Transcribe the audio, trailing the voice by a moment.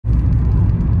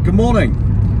Good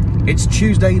morning. It's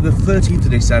Tuesday the 13th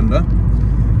of December,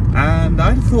 and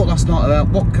I had a thought last night about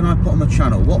what can I put on the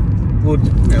channel, what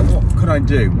could I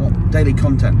do, what daily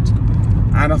content,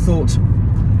 and I thought,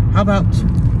 how about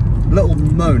a little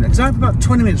moan, because I have about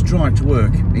 20 minutes drive to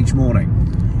work each morning,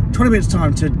 20 minutes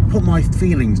time to put my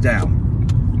feelings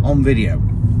down on video.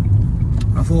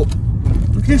 I thought,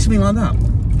 we could do something like that,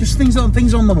 just things on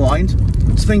my mind,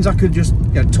 it's things I could just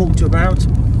talk to you about.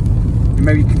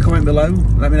 Maybe you can comment below,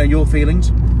 let me know your feelings.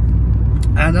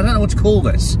 And I don't know what to call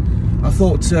this. I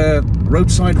thought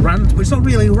roadside rant, but it's not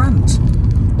really a rant.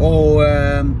 Or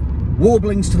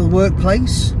warblings to the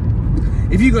workplace.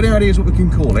 If you've got any ideas what we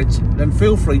can call it, then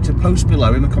feel free to post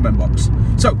below in the comment box.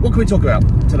 So, what can we talk about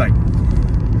today?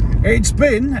 It's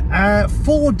been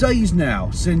 4 days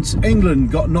now since England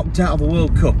got knocked out of the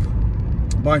World Cup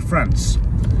by France.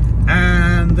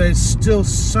 And there's still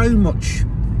so much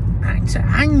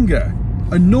anger,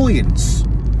 annoyance,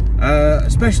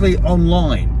 especially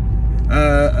online,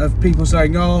 of people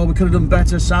saying, oh, we could have done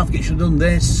better, Southgate should have done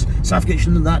this, Southgate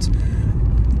should have done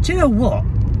that. Do you know what?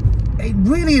 It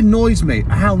really annoys me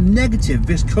how negative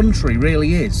this country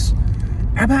really is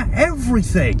about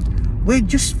everything. We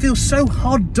just feel so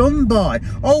hard done by.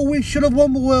 Oh, we should have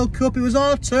won the World Cup, it was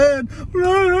our turn.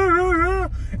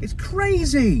 It's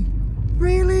crazy.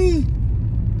 Really?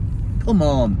 Come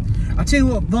on. I tell you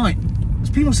what, right, there's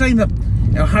people saying that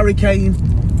Harry Kane,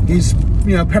 his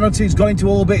penalty's got into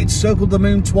orbit, it's circled the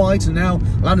moon twice and now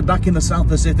landed back in the South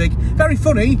Pacific. Very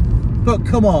funny, but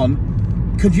come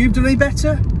on, could you have done any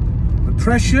better? The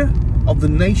pressure of the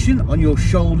nation on your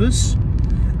shoulders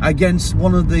against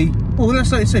one of the, well, let's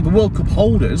say the World Cup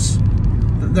holders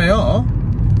that they are,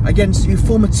 against your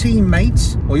former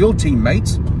teammate, or your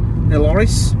teammate,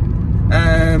 Loris,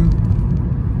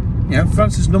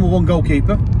 France's #1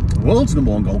 goalkeeper, the world's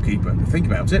 #1 goalkeeper, if you think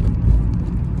about it.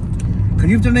 Could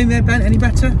you have done any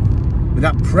better with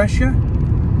that pressure?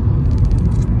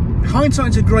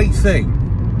 Hindsight's a great thing,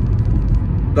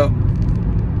 but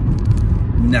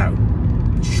no,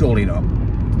 surely not.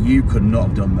 You could not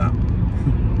have done that.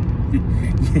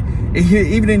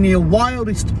 Even in your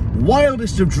wildest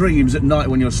of dreams at night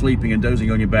when you're sleeping and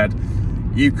dozing on your bed,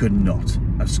 you could not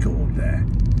have scored there.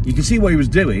 You can see what he was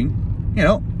doing,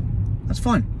 that's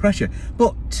fine, pressure.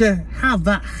 But to have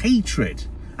that hatred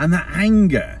and that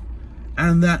anger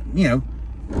and that, no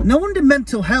wonder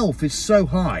mental health is so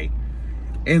high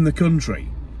in the country.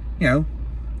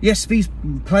 Yes, these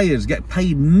players get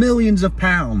paid millions of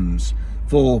pounds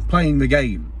for playing the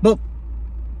game, but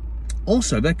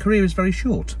also their career is very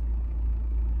short.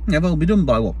 They'll be done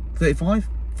by what, 35,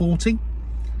 40?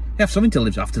 They have something to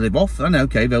have to live off. I know,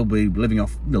 okay, they'll be living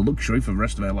off the luxury for the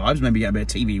rest of their lives, maybe get a bit of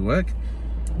TV work.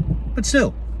 But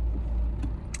still,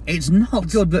 it's not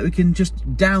good that we can just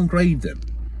downgrade them,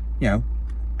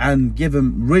 and give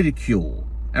them ridicule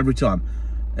every time.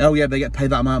 Oh yeah, they get paid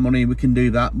that amount of money, we can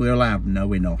do that, we're allowed. No,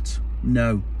 we're not.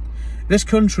 No. This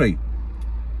country,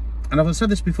 and I've said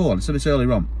this before, I said this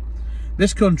earlier on,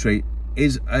 this country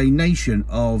is a nation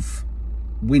of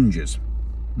whingers,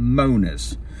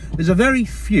 moaners. There's a very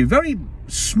few, very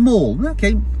small,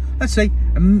 okay, let's say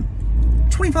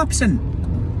 25%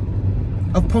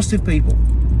 of positive people.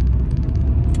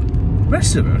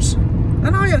 Rest of us,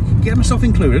 and I get myself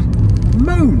included,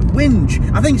 moan, whinge.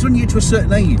 I think it's when you get to a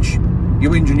certain age, you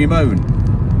whinge and you moan.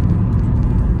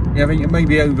 I think it may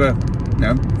be over,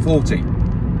 40,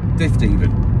 50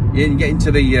 even. You get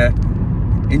into the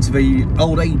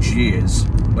old age years,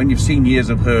 when you've seen years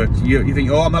of hurt, you think,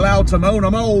 oh, I'm allowed to moan,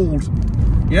 I'm old.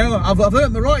 I've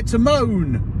earned the right to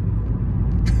moan.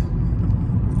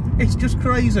 It's just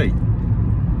crazy.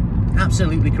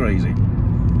 Absolutely crazy.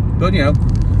 But,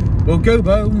 we'll go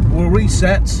home, we'll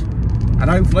reset, and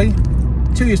hopefully,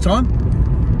 2 years' time,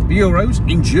 the Euros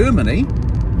in Germany,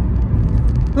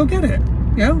 we'll get it.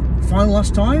 Final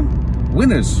last time,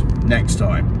 winners next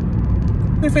time.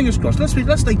 Fingers crossed. Let's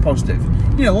stay positive.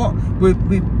 You know what?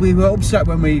 We were upset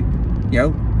when we,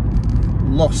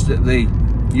 lost at the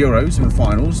Euros in the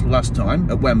finals last time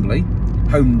at Wembley,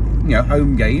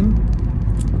 home game.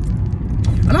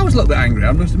 And I was a little bit angry.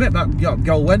 I must admit that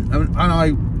goal went, and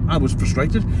I was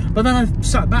frustrated. But then I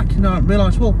sat back and I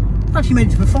realised, well, I actually made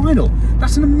it to the final.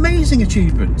 That's an amazing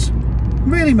achievement.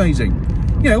 Really amazing.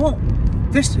 You know what?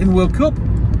 This in the World Cup,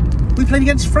 we played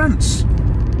against France,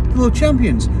 the world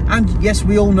champions, and yes,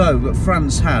 we all know that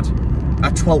France had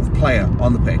a 12th player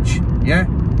on the pitch. Yeah,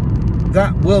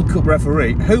 that World Cup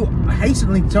referee, who I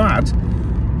hasten to add,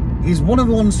 is one of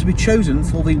the ones to be chosen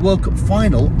for the World Cup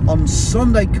final on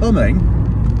Sunday coming.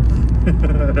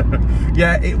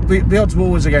 Yeah, the odds were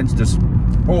always against us,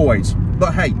 always.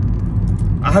 But hey,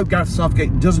 I hope Gareth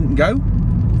Southgate doesn't go.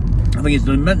 I think he's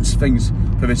done immense things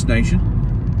for this nation,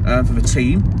 for the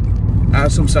team.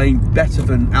 Some saying better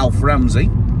than Alf Ramsey,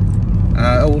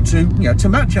 or to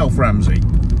match Alf Ramsey.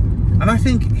 And I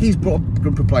think he's brought a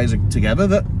group of players together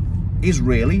that is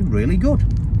really, really good.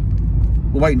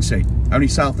 We'll wait and see. Only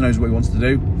South knows what he wants to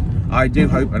do. I do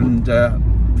hope, and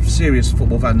serious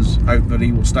football fans hope, that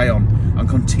he will stay on and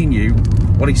continue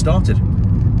what he started.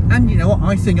 And you know what?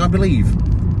 I believe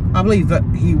that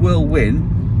he will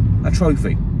win a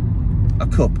trophy, a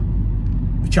cup,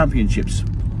 the championships.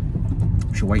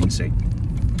 We shall wait and see.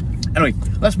 Anyway,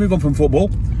 let's move on from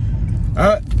football.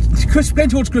 Getting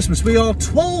towards Christmas. We are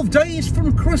 12 days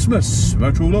from Christmas.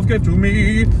 My true love gave to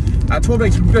me. 12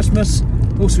 days from Christmas.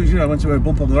 Also, I went to a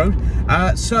bump on the road.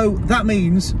 So that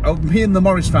means me and the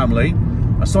Morris family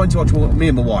are starting to watch, well, me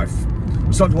and my wife,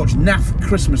 we're starting to watch naff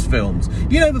Christmas films.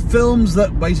 You know, the films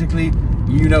that basically,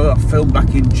 are filmed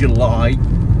back in July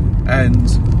and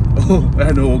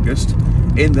August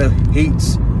in the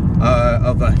heat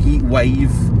of a heat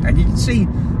wave. And you can see,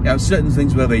 certain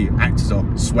things where the actors are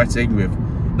sweating with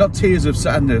not tears of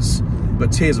sadness,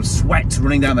 but tears of sweat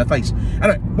running down their face.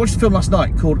 Anyway, watched a film last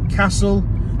night called Castle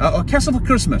for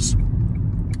Christmas.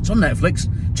 It's on Netflix.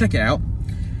 Check it out.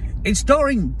 It's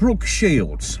starring Brooke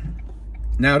Shields.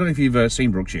 Now, I don't know if you've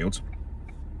seen Brooke Shields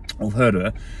or heard of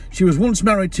her. She was once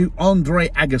married to Andre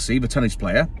Agassi, the tennis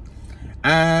player.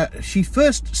 She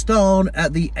first starred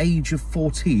at the age of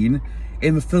 14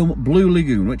 in the film Blue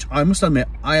Lagoon, which I must admit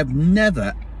I have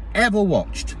never ever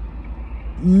watched.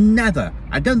 Never.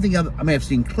 I may have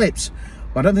seen clips,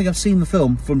 but I don't think I've seen the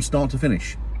film from start to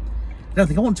finish. I don't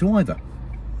think I want to either.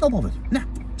 Not bothered. Nah,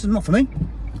 it's not for me.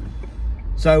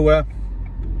 So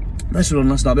this was on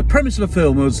last night. The premise of the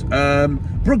film was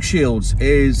Brooke Shields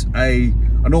is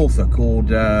an author called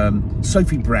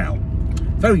Sophie Brown,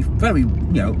 very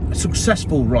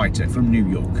successful writer from New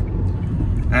York,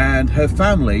 and her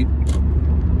family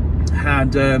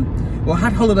had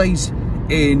holidays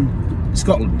in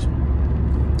Scotland,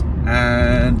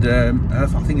 and I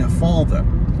think her father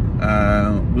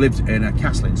lived in a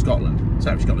castle in Scotland,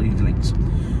 so she's got these links.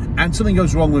 And something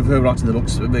goes wrong with her writing the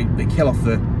books. They kill off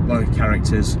one of the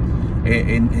characters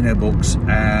in her books.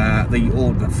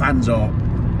 The fans are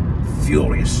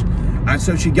furious, and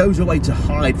so she goes away to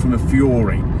hide from the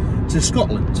fury to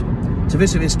Scotland to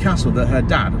visit this castle that her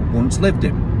dad once lived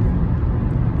in.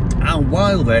 And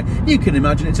while there, you can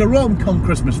imagine it's a rom-com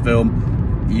Christmas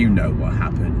film. You know what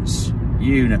happens.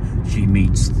 She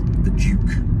meets the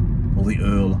Duke or the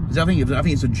Earl. I think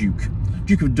it's a Duke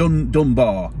of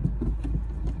Dunbar.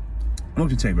 I'm not going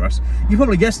to tell you the rest. You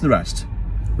probably guessed the rest.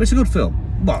 But it's a good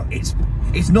film. Well, it's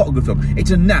not a good film.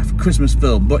 It's a naff Christmas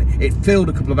film, but it filled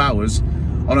a couple of hours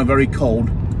on a very cold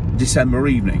December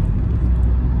evening.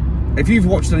 If you've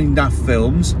watched any naff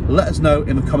films, let us know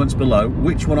in the comments below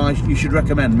which one you should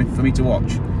recommend for me to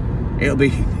watch. It'll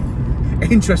be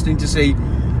interesting to see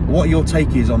what your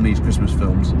take is on these Christmas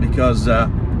films, because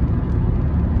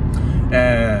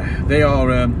they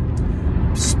are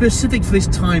specific for this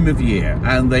time of year,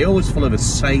 and they always follow the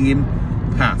same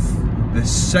path, the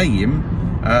same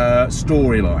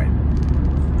storyline.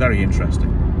 Very interesting.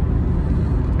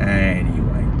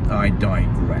 Anyway, I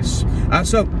digress.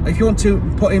 So if you want to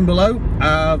put in below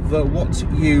what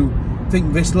you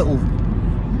think this little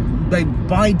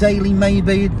bi-daily,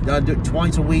 maybe do it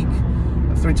twice a week,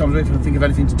 3 times a week, if I think of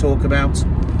anything to talk about,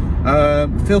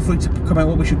 feel free to comment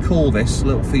what we should call this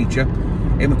little feature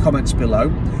in the comments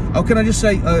below. Oh, can I just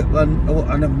say, and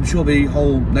I'm sure the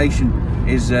whole nation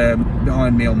is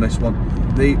behind me on this one,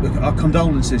 our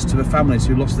condolences to the families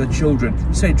who lost their children.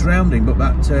 I say drowning, but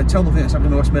that terrible thing that's happened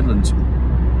in the West Midlands,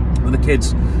 where the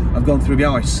kids have gone through the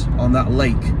ice on that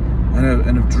lake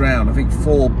and have drowned. I think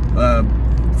four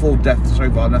deaths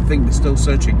so far, and I think they're still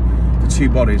searching for 2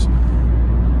 bodies.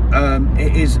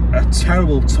 It is a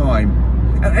terrible time.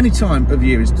 At any time of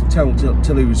year is terrible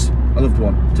to lose a loved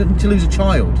one, to lose a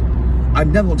child. I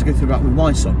never want to go through that with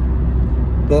my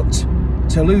son, but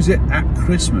to lose it at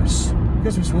Christmas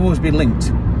will always be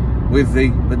linked with the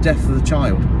death of the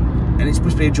child, and it's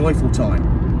supposed to be a joyful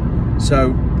time.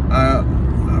 So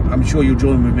I'm sure you'll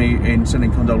join with me in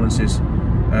sending condolences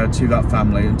to that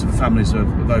family and to the families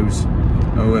of those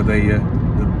where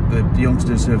the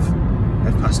youngsters have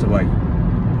passed away.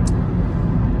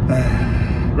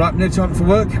 Right, no time for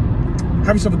work.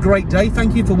 Have yourself a great day.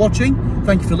 Thank you for watching.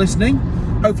 Thank you for listening.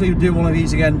 Hopefully you'll do one of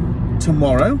these again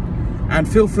tomorrow. And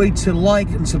feel free to like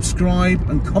and subscribe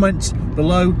and comment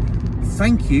below.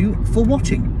 Thank you for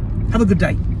watching. Have a good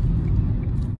day.